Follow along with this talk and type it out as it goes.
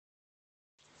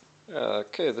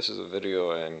Okay, this is a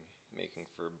video I'm making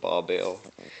for Bob Ale.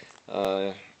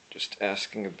 Just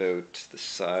asking about the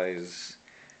size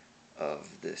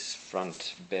of this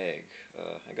front bag.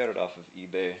 I got it off of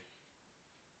eBay,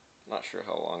 not sure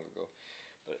how long ago,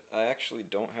 but I actually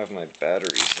don't have my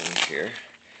batteries in here.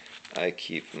 I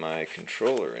keep my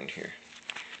controller in here.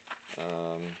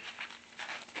 I'm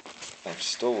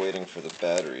still waiting for the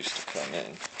batteries to come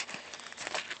in,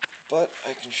 but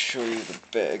I can show you the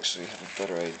bag so you have a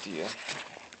better idea.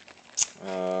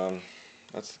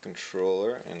 That's the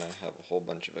controller, and I have a whole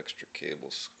bunch of extra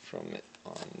cables from it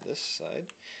on this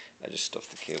side. I just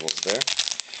stuffed the cables there.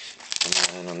 And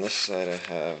then on this side I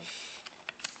have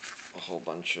a whole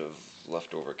bunch of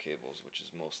leftover cables, which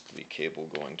is mostly cable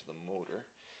going to the motor.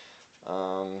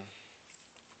 So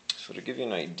to give you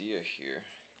an idea here,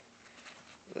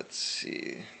 let's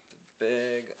see, the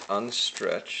bag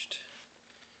unstretched,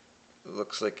 it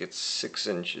looks like it's 6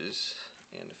 inches,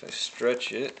 and if I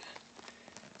stretch it,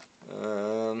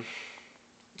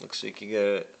 looks like you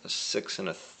get a 6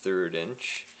 1/3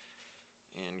 inch,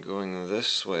 and going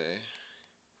this way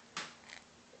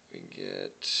we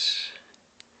get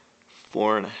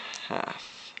 4 1/2.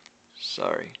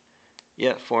 Sorry,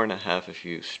 yeah, 4 1/2 if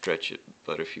you stretch it,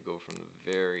 but if you go from the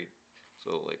very,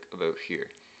 so like about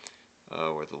here,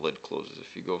 where the lid closes,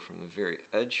 if you go from the very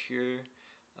edge here,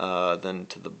 then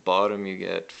to the bottom you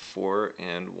get 4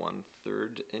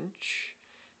 1/3 inch.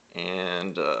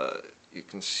 And you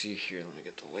can see here, let me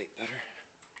get the light better.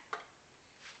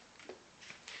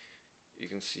 You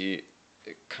can see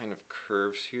it kind of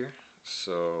curves here,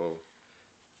 so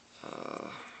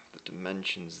the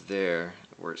dimensions there,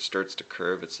 where it starts to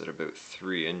curve, it's at about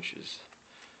 3 inches.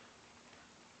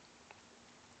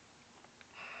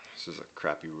 This is a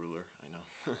crappy ruler, I know.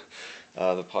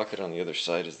 The pocket on the other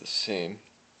side is the same,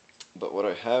 but what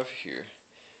I have here,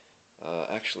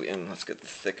 actually, and let's get the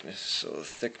thickness. So the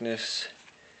thickness,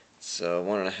 it's 1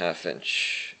 1/2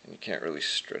 inch, and you can't really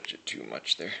stretch it too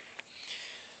much there.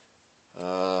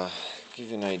 Give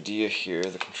you an idea here,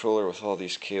 the controller with all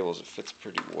these cables, it fits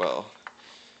pretty well.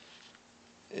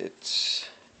 It's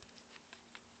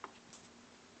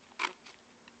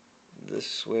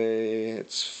this way,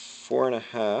 it's 4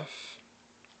 1/2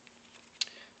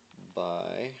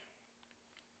 by,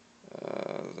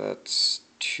 that's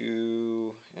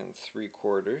 2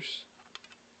 3/4,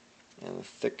 and the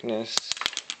thickness,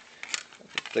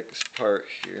 the thickest part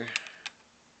here,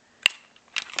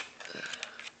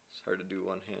 it's hard to do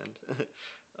one hand,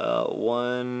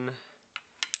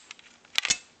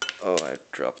 I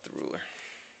dropped the ruler.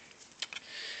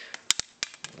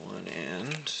 1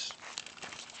 and,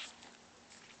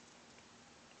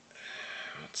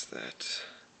 what's that,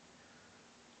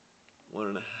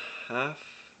 1 1/2,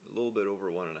 a little bit over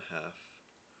 1 1/2.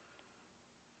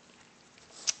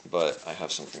 But I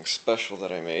have something special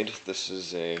that I made. This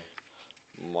is a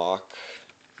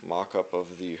mock-up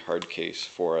of the hardcase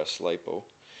 4S lipo,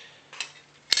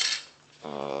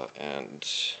 and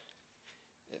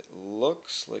it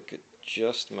looks like it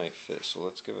just might fit, so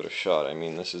let's give it a shot. I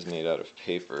mean, this is made out of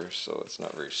paper, so it's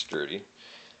not very sturdy,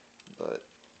 but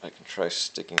I can try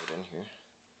sticking it in here.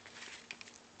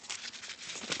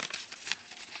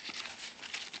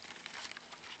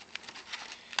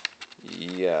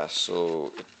 Yeah,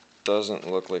 so it doesn't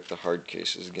look like the hard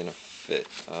case is gonna fit.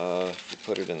 If you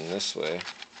put it in this way,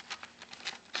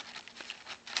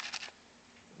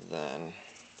 then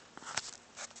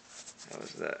how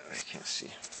is that? I can't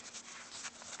see.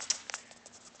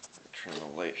 Turn the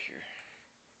light here.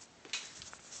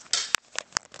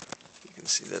 You can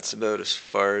see that's about as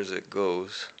far as it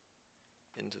goes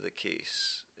into the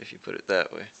case if you put it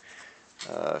that way.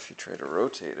 If you try to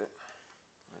rotate it,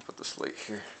 let me put this light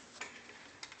here.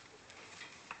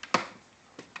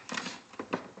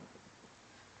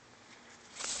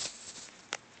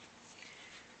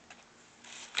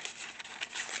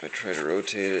 If I try to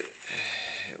rotate it,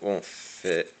 it won't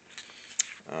fit.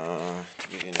 To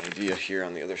give you an idea here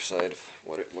on the other side of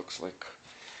what it looks like.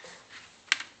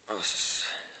 Oh, this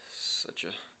is such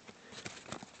a...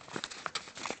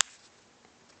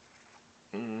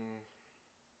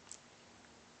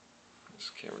 This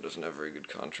camera doesn't have very good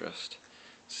contrast.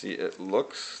 See, it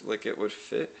looks like it would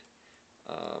fit.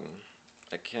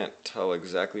 I can't tell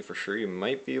exactly for sure. You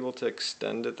might be able to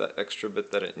extend it that extra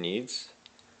bit that it needs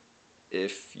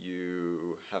if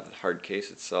you have the hard case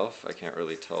itself. I can't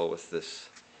really tell with this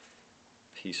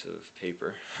piece of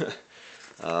paper.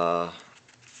 It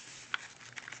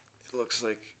looks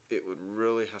like it would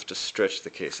really have to stretch the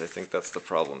case. I think that's the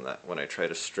problem, that when I try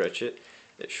to stretch it,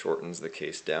 it shortens the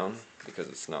case down because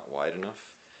it's not wide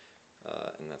enough,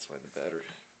 and that's why the battery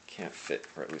can't fit,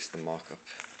 or at least the mock-up.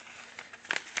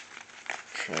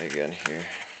 try again here.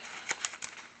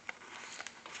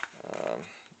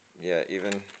 Yeah,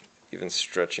 even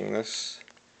stretching this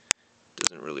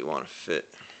doesn't really want to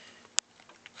fit.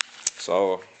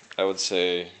 So I would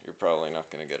say you're probably not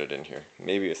going to get it in here.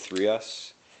 Maybe a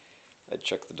 3S. I'd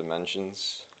check the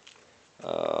dimensions,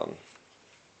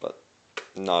 but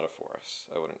not a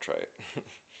 4S. I wouldn't try it.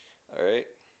 Alright,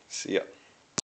 see ya.